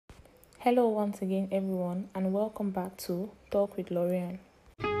Hello, once again, everyone, and welcome back to Talk with Lorian.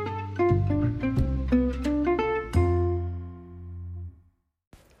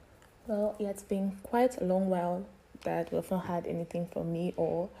 Well, it's been quite a long while that we've not had anything from me,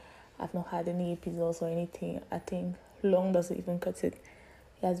 or I've not had any episodes or anything. I think long doesn't even cut it.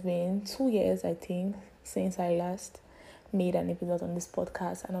 It has been 2 years, I think, since I last made an episode on this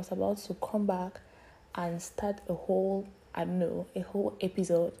podcast, and I was about to come back and start a whole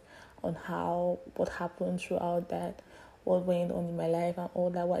episode on what happened throughout that, what went on in my life and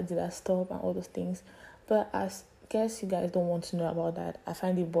all that, what did I stop and all those things. But as guess you guys don't want to know about that, I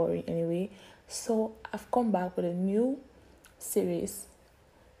find it boring anyway. So I've come back with a new series,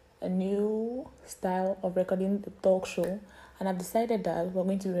 a new style of recording the talk show, and I've decided that we're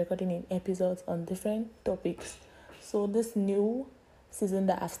going to be recording in episodes on different topics. So this new season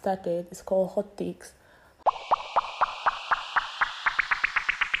that I've started is called Hot Takes.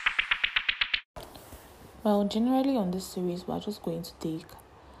 Well, generally on this series, we're just going to take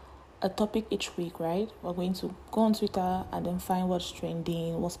a topic each week, right? We're going to go on Twitter and then find what's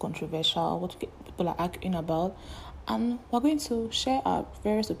trending, what's controversial, what people are arguing about, and we're going to share our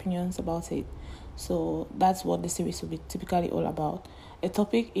various opinions about it. So that's what the series will be typically all about. A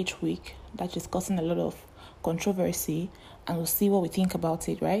topic each week that's discussing a lot of controversy, and we'll see what we think about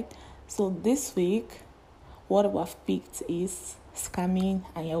it, right? So this week, what we've picked is scamming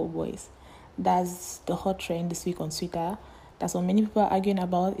and Yahoo Boys. That's the hot trend this week on Twitter. That's what many people are arguing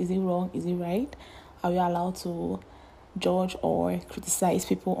about. Is it wrong? Is it right? Are we allowed to judge or criticize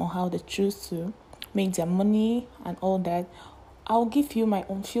people on how they choose to make their money and all that? I'll give you my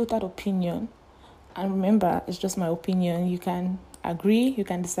unfiltered opinion. And remember, it's just my opinion. You can agree, you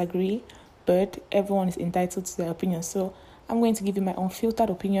can disagree, but everyone is entitled to their opinion. So I'm going to give you my unfiltered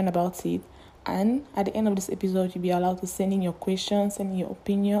opinion about it. And at the end of this episode, you'll be allowed to send in your questions, send in your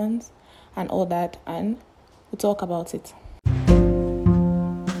opinions, and all that, and we'll talk about it.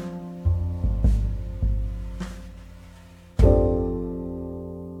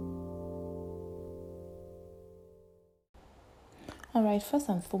 Alright, first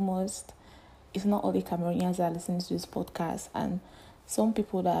and foremost, it's not only Cameroonians that are listening to this podcast, and some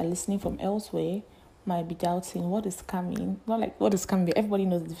people that are listening from elsewhere might be doubting what is scamming. Not like what is scamming, everybody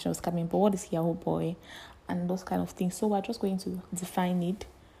knows the definition of scamming, but what is Yahoo Boy and those kind of things. So we're just going to define it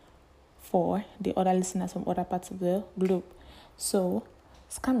for the other listeners from other parts of the globe. So,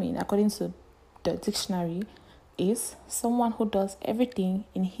 scamming, according to the dictionary, is someone who does everything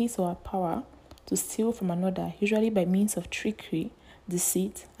in his or her power to steal from another, usually by means of trickery,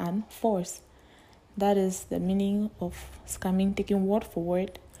 deceit, and force. That is the meaning of scamming, taken word for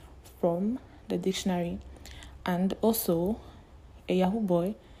word from the dictionary. And also, a Yahoo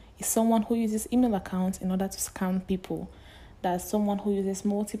Boy is someone who uses email accounts in order to scam people. That's someone who uses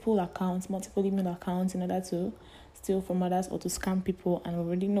multiple email accounts in order to steal from others or to scam people, and we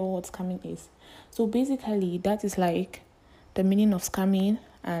already know what scamming is. So basically, that is like the meaning of scamming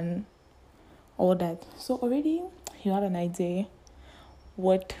and all that. So already you have an idea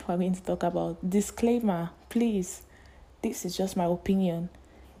what we're going to talk about. Disclaimer, please, this is just my opinion.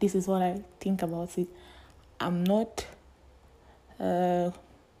 This is what I think about it. I'm not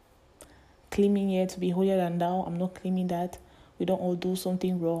claiming here to be holier than thou. I'm not claiming that we don't all do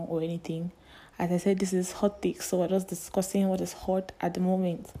something wrong or anything. As I said, this is hot takes, so we're just discussing what is hot at the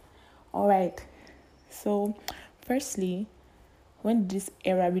moment. All right. So, firstly, when did this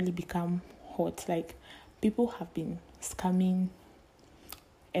era really become hot? Like, people have been scamming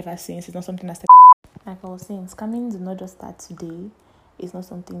ever since. It's not something that's like I was saying, scamming did not just start today. It's not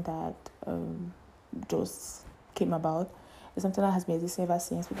something that just came about. It's something that has been existing ever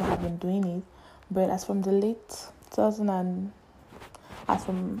since. People have been doing it. But as from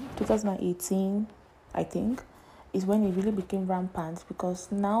 2018, I think, is when it really became rampant,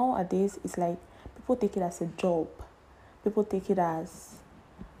 because nowadays it's like people take it as a job. People take it as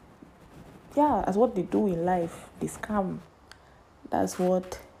what they do in life. They scam. That's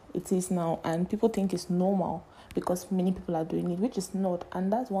what it is now, and people think it's normal because many people are doing it, which is not.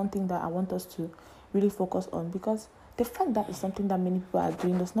 And that's one thing that I want us to really focus on, because the fact that it's something that many people are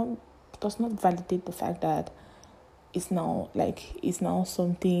doing does not validate the fact that it's now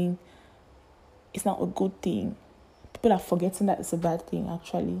something. It's not a good thing. People are forgetting that it's a bad thing.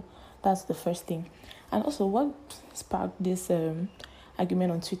 Actually, that's the first thing. And also, what sparked this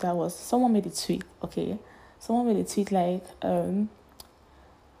argument on Twitter was someone made a tweet. Okay, someone made a tweet like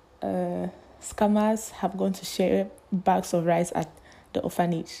scammers have gone to share bags of rice at the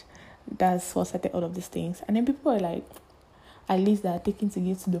orphanage. That's what started all of these things. And then people are like, at least they're taking to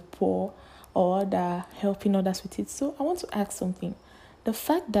give to the poor, or they're helping others with it. So I want to ask something. The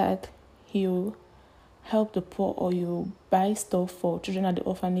fact that you help the poor or you buy stuff for children at the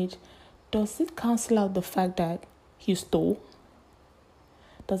orphanage, does it cancel out the fact that you stole?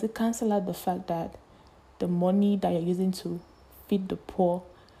 Does it cancel out the fact that the money that you're using to feed the poor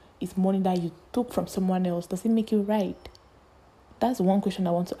is money that you took from someone else? Does it make you right? That's one question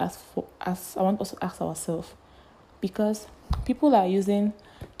I want to I want us to ask ourselves. Because people are using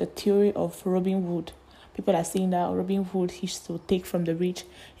the theory of Robin Hood. People are saying that Robin Hood used to take from the rich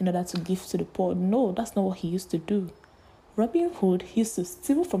in order to give to the poor. No, that's not what he used to do. Robin Hood used to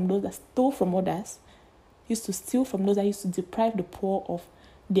steal from those that stole from others. He used to steal from those that used to deprive the poor of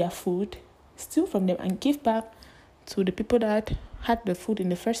their food, steal from them and give back to the people that had the food in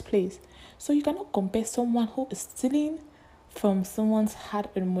the first place. So you cannot compare someone who is stealing from someone's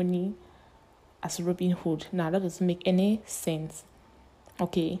hard-earned money as Robin Hood. Now that doesn't make any sense.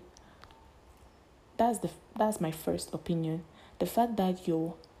 Okay, that's my first opinion. The fact that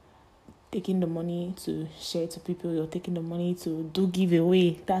you're taking the money to share to people, you're taking the money to do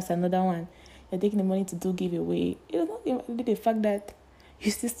giveaway. That's another one. You're taking the money to do giveaway. It does not even the fact that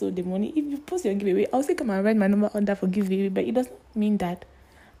you still stole the money. If you post your giveaway, I'll say come and write my number on that for giveaway, but it doesn't mean that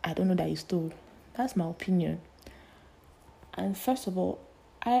I don't know that you stole. That's my opinion. And first of all,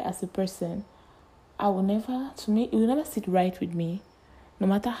 I as a person, it will never sit right with me, no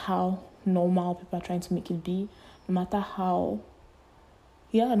matter how normal people are trying to make it be, no matter how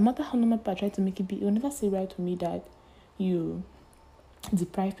normal people are trying to make it be, it will never sit right with me that you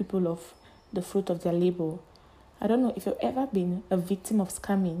deprive people of the fruit of their labor. I don't know if you've ever been a victim of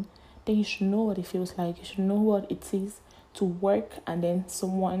scamming, then you should know what it feels like. You should know what it is to work and then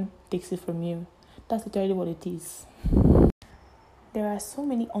someone takes it from you. That's literally what it is. There are so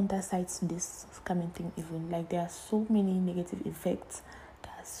many undersides to this scamming thing even. Like there are so many negative effects.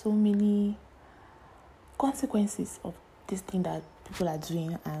 There are so many consequences of this thing that people are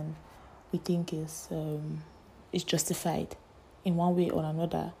doing and we think is justified in one way or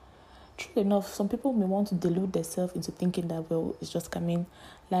another. True enough, some people may want to delude themselves into thinking that, well, it's just coming.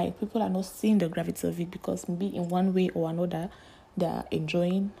 Like, people are not seeing the gravity of it because maybe in one way or another, they are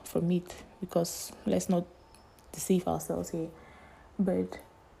enjoying from it. Because let's not deceive ourselves here. But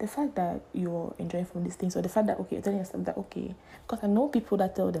the fact that you're enjoying from these things, or the fact that, okay, you're telling yourself that, okay, because I know people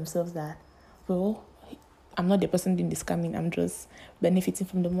that tell themselves that, well, I'm not the person doing the scamming, I'm just benefiting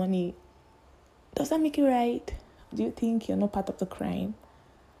from the money. Does that make it right? Do you think you're not part of the crime?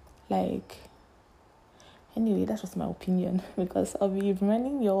 Like, anyway, that's just my opinion, because I'll be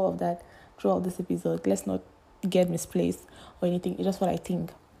reminding you all of that throughout this episode. Let's not get misplaced or anything. It's just what I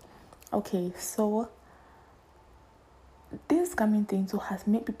think. Okay, so this scamming thing too has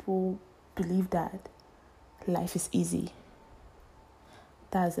made people believe that life is easy.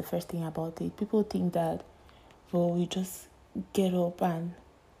 That's the first thing about it. People think that, well, you just get up and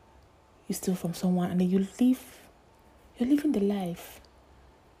you steal from someone and then you're living the life.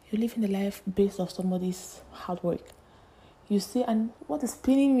 You're living the life based off somebody's hard work. You see, and what is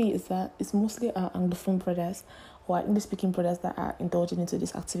paining me is that it's mostly our Anglophone brothers or our English-speaking brothers that are indulging into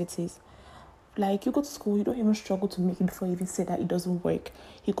these activities. Like, you go to school, you don't even struggle to make it before you even say that it doesn't work.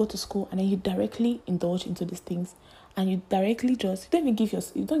 You go to school and then you directly indulge into these things, and you directly just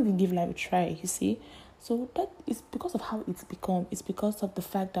you don't even give life a try. You see, so that is because of how it's become. It's because of the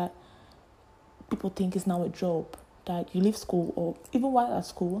fact that people think it's now a job. That you leave school, or even while at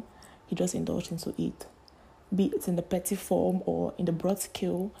school, you just indulge into it. Be it in the petty form or in the broad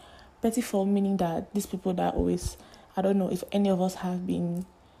scale. Petty form meaning that these people that always, I don't know if any of us have been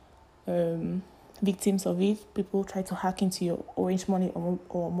victims of it. People try to hack into your Orange Money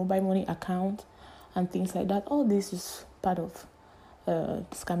or mobile money account and things like that. All this is part of the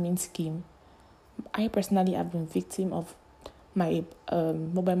scamming scheme. I personally have been victim of my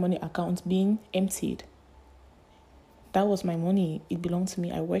mobile money account being emptied. That was my money. It belonged to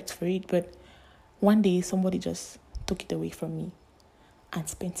me. I worked for it. But one day, somebody just took it away from me and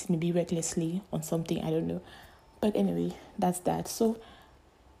spent it maybe recklessly on something. I don't know. But anyway, that's that. So,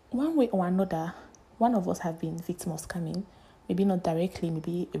 one way or another, one of us have been victim of scamming. Maybe not directly,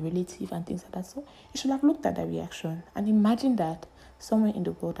 maybe a relative and things like that. So, you should have looked at that reaction. And imagine that somewhere in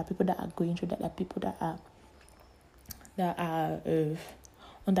the world, there are people that are going through that. There are people that are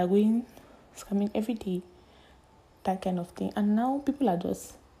undergoing scamming every day. That kind of thing. And now people are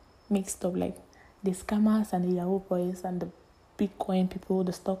just mixed up, like the scammers and the Yahoo boys and the Bitcoin people,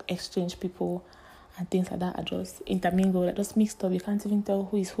 the stock exchange people and things like that are just intermingled, like just mixed up. You can't even tell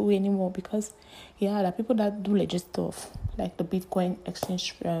who is who anymore, because there are people that do legit stuff like the Bitcoin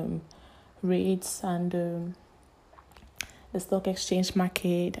exchange rates and the stock exchange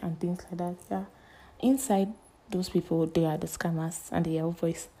market and things like that. Yeah, inside those people, they are the scammers and the Yahoo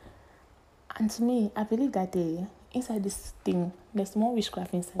boys. And to me, I believe that inside this thing, there's more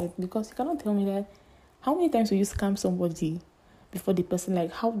witchcraft inside, because you cannot tell me that how many times will you scam somebody before the person,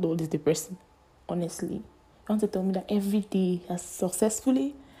 like, how old is the person? Honestly, you want to tell me that every day has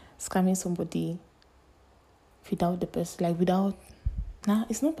successfully scamming somebody without the person, like, without, nah,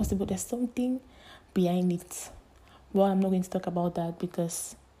 it's not possible. There's something behind it. Well, I'm not going to talk about that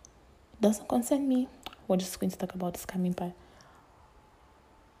because it doesn't concern me. We're just going to talk about the scamming part.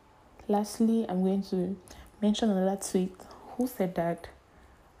 Lastly, I'm going to mention another tweet who said that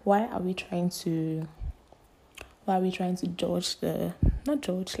why are we trying to judge why are we trying to judge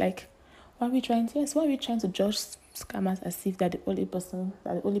scammers as if they're the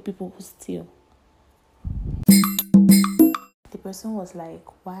only people who steal. The person was like,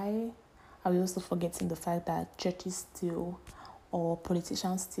 why are we also forgetting the fact that churches steal or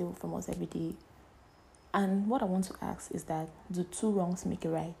politicians steal from us every day? And what I want to ask is that, do two wrongs make a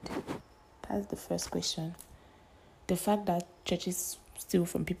right? That's the first question. The fact that churches steal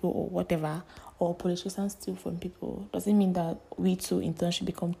from people or whatever, or politicians steal from people, doesn't mean that we too in turn should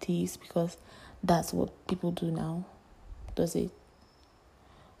become thieves, because that's what people do now. Does it?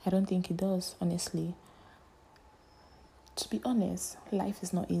 I don't think it does, honestly. To be honest, life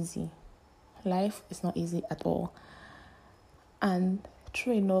is not easy. Life is not easy at all. And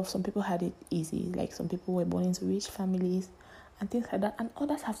true enough, some people had it easy. Like, some people were born into rich families and things like that, and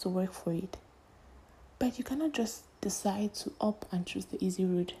others have to work for it. But you cannot just decide to up and choose the easy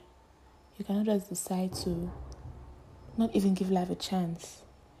route. You cannot just decide to not even give life a chance.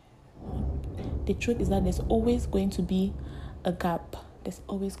 The truth is that there's always going to be a gap. There's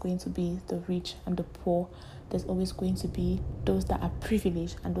always going to be the rich and the poor. There's always going to be those that are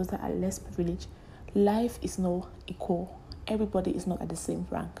privileged and those that are less privileged. Life is not equal. Everybody is not at the same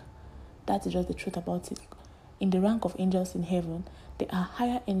rank. That is just the truth about it. In the rank of angels in heaven, there are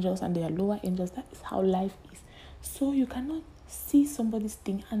higher angels and there are lower angels. That is how life is. So you cannot see somebody's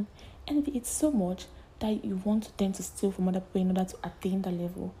thing and envy it so much that you want to tend to steal from other people in order to attain the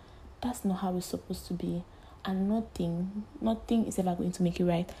level. That's not how it's supposed to be. And nothing is ever going to make it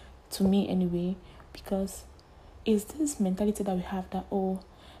right, to me anyway, because it's this mentality that we have that,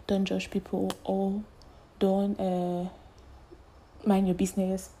 don't judge people, or don't mind your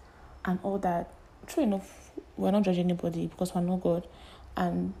business and all that. True enough, we're not judging anybody because we're not God,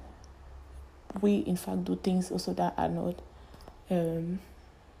 and we in fact do things also that are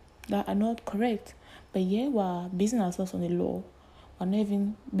not correct. But yeah, we're basing ourselves on the law. We're not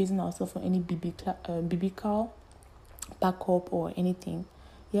even basing ourselves on any biblical backup or anything.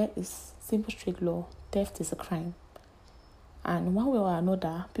 Yeah, it's simple straight law. Theft is a crime, and one way or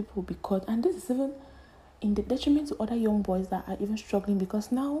another, people will be caught. And this is even in the detriment to other young boys that are even struggling,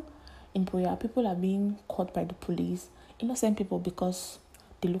 because now in Boya, people are being caught by the police, innocent people, because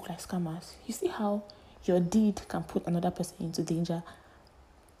they look like scammers. You see how your deed can put another person into danger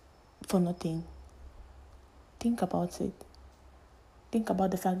for nothing. Think about it. Think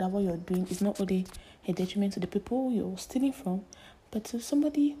about the fact that what you're doing is not only a detriment to the people you're stealing from, but to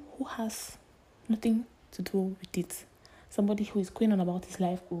somebody who has nothing to do with it. Somebody who is going on about his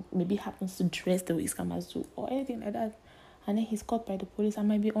life, who maybe happens to dress the way scammers do or anything like that, and then he's caught by the police and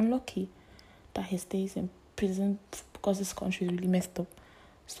might be unlucky that he stays in prison because this country is really messed up.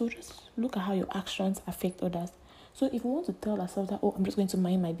 So just look at how your actions affect others. So if we want to tell ourselves that, I'm just going to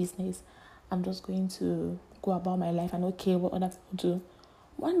mind my business, I'm just going to go about my life and okay what other people do,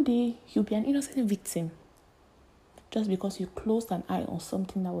 one day you'll be an innocent victim just because you closed an eye on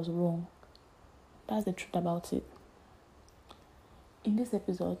something that was wrong. That's the truth about it. In this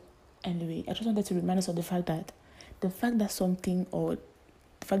episode, anyway, I just wanted to remind us of the fact that something, or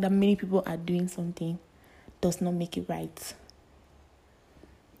the fact that many people are doing something, does not make it right.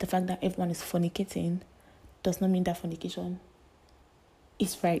 The fact that everyone is fornicating does not mean that fornication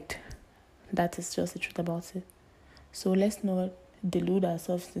is right. That is just the truth about it. So let's not delude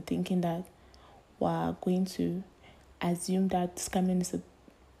ourselves to thinking that we're going to assume that scamming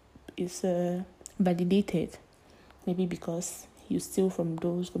is validated. Maybe because you steal from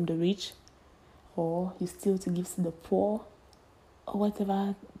the rich, or you steal to give to the poor, or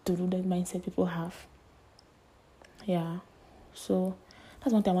whatever deluded mindset people have. Yeah. So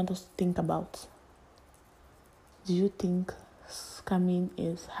that's one thing I want us to think about. Do you think scamming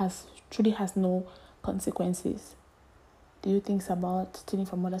truly has no consequences? Do you think it's about stealing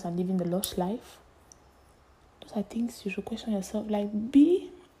from others and living the lush life? Those are things you should question yourself. Like, be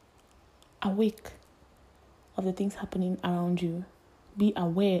awake of the things happening around you. Be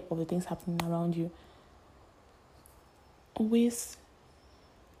aware of the things happening around you. Always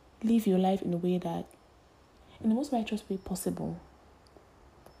live your life in a way that, in the most righteous way possible.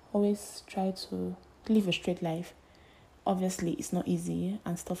 always try to live a straight life. Obviously, it's not easy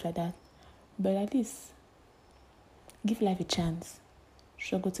and stuff like that, but at least give life a chance.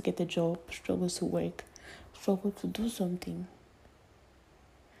 Struggle to get a job, struggle to work, struggle to do something.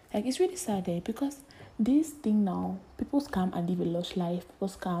 Like, it's really sad because this thing now, people scam and live a lush life. People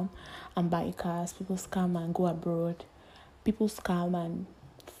scam and buy cars. People scam and go abroad. People scam and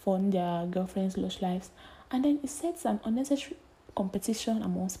fund their girlfriends' lush lives. And then it sets an unnecessary competition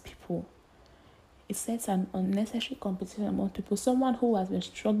amongst people. It sets an unnecessary competition among people. Someone who has been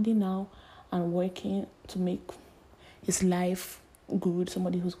struggling now and working to make his life good,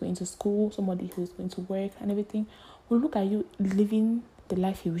 somebody who's going to school, somebody who's going to work and everything, will look at you living the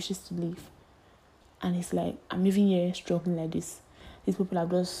life he wishes to live. And it's like, I'm even here struggling like this. These people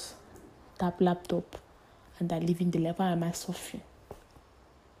have just tap laptop and they're living the life. Why am I suffering?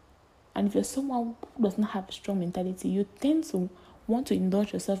 And if you're someone who does not have a strong mentality, you tend to want to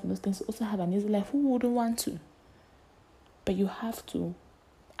indulge yourself in those things, also have an easy life. Who wouldn't want to? But you have to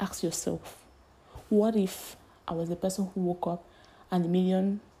ask yourself, what if I was the person who woke up and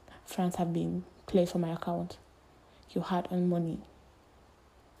 £1,000,000 have been cleared from my account? You had earned money.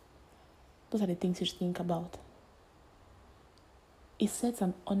 Those are the things you should think about. It sets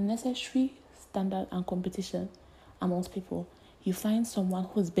an unnecessary standard and competition amongst people. You find someone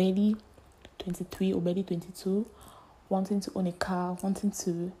who's barely 23 or barely 22, wanting to own a car, wanting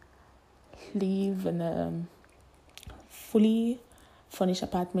to live in a fully furnished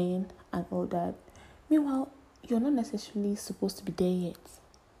apartment and all that. Meanwhile, you're not necessarily supposed to be there yet.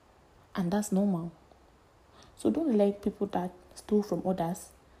 And that's normal. So don't let people that steal from others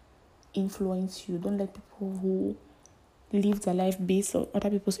influence you. Don't let people who live their life based on other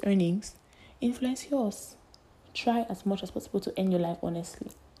people's earnings influence yours. Try as much as possible to earn your life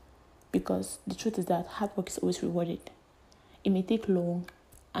honestly. Because the truth is that hard work is always rewarded. It may take long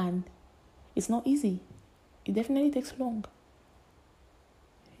and it's not easy. It definitely takes long.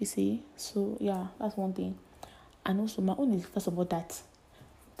 You see? So yeah, that's one thing. And also my own is first of all that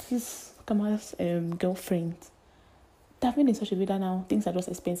this Kamala's girlfriend, they've been in such a way that now things are just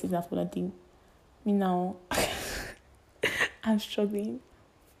expensive enough for nothing. Me now I'm struggling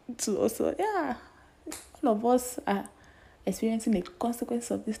to also, all of us are experiencing the consequence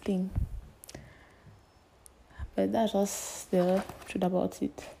of this thing. But that's just the truth about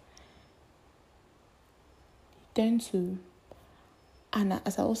it. Tend to, and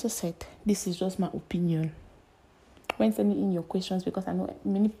as I also said, this is just my opinion. When sending in your questions, because I know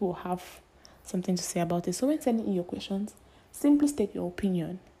many people have something to say about it. So when sending in your questions, simply state your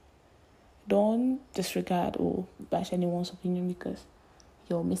opinion. Don't disregard or bash anyone's opinion because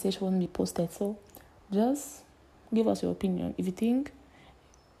your message won't be posted. So just give us your opinion. If you think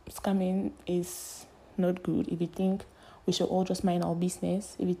scamming is not good, if you think we should all just mind our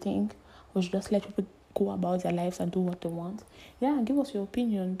business, if you think we should just let people go about their lives and do what they want, give us your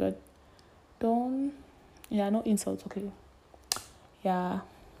opinion, but don't, no insults, okay?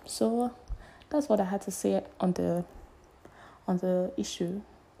 So that's what I had to say on the issue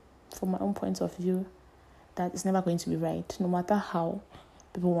from my own point of view, that it's never going to be right. No matter how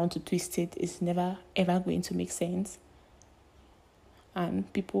people want to twist it, it's never ever going to make sense.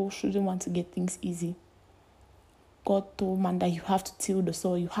 And people shouldn't want to get things easy. God told man that you have to till the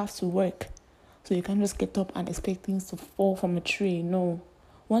soil, you have to work. So you can't just get up and expect things to fall from a tree. No.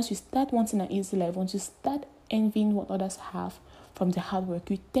 Once you start wanting an easy life, once you start envying what others have from their hard work,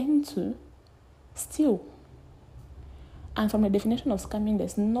 you tend to steal. And from the definition of scamming,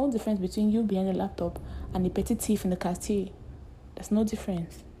 there's no difference between you behind a laptop and the petty thief in the Cartier. There's no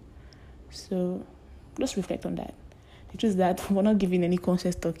difference. So just reflect on that. The truth is that we're not giving any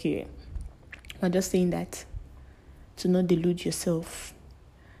conscious talk here. We're just saying that to not delude yourself.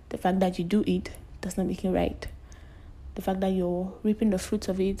 The fact that you do it does not make it right. The fact that you're reaping the fruits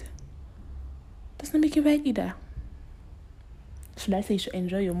of it does not make it right either. Should I say you should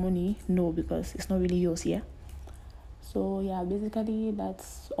enjoy your money? No, because it's not really yours, yeah? So, basically,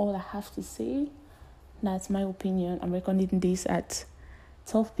 that's all I have to say. That's my opinion. I'm recording this at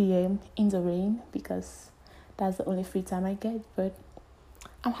 12 p.m. in the rain because that's the only free time I get. But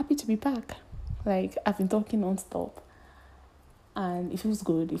I'm happy to be back. Like, I've been talking non-stop. And it feels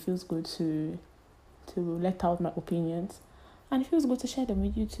good. It feels good to let out my opinions. And it feels good to share them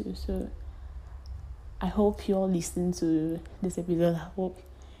with you too. So, I hope you all listen to this episode. I hope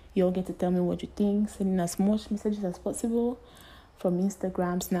you all get to tell me what you think. Send in as much messages as possible from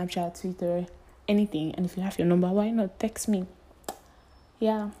Instagram, Snapchat, Twitter, anything. And if you have your number, why not text me?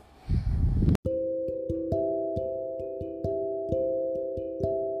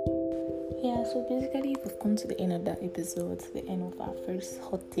 So basically we've come come to the end of that episode, the end of our first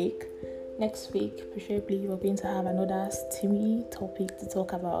hot take. Next week, preferably, we're going to have another steamy topic to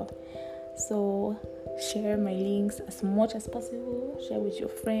talk about. So share my links as much as possible. Share with your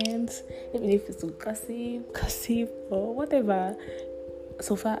friends, even if it's to gossip or whatever.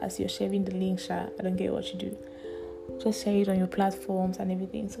 So far as you're sharing the link, I don't get what you do. Just share it on your platforms and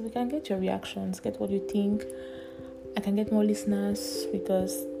everything, so we can get your reactions, get what you think. I can get more listeners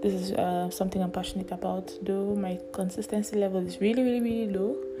because this is something I'm passionate about. Though my consistency level is really, really, really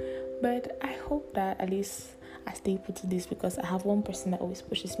low, but I hope that at least I stay put to this because I have one person that always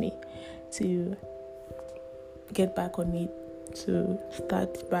pushes me to get back on it, to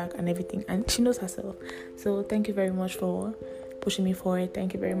start back and everything, and she knows herself. So thank you very much for pushing me forward.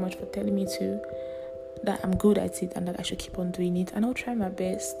 Thank you very much for telling me that I'm good at it and that I should keep on doing it, and I'll try my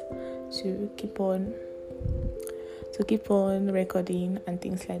best to keep on recording and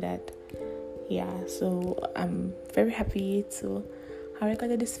things like that. Yeah, so I'm very happy to have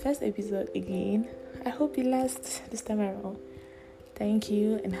recorded this first episode again. I hope it lasts this time around. Thank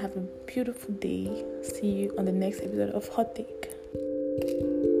you and have a beautiful day. See you on the next episode of Hot Take.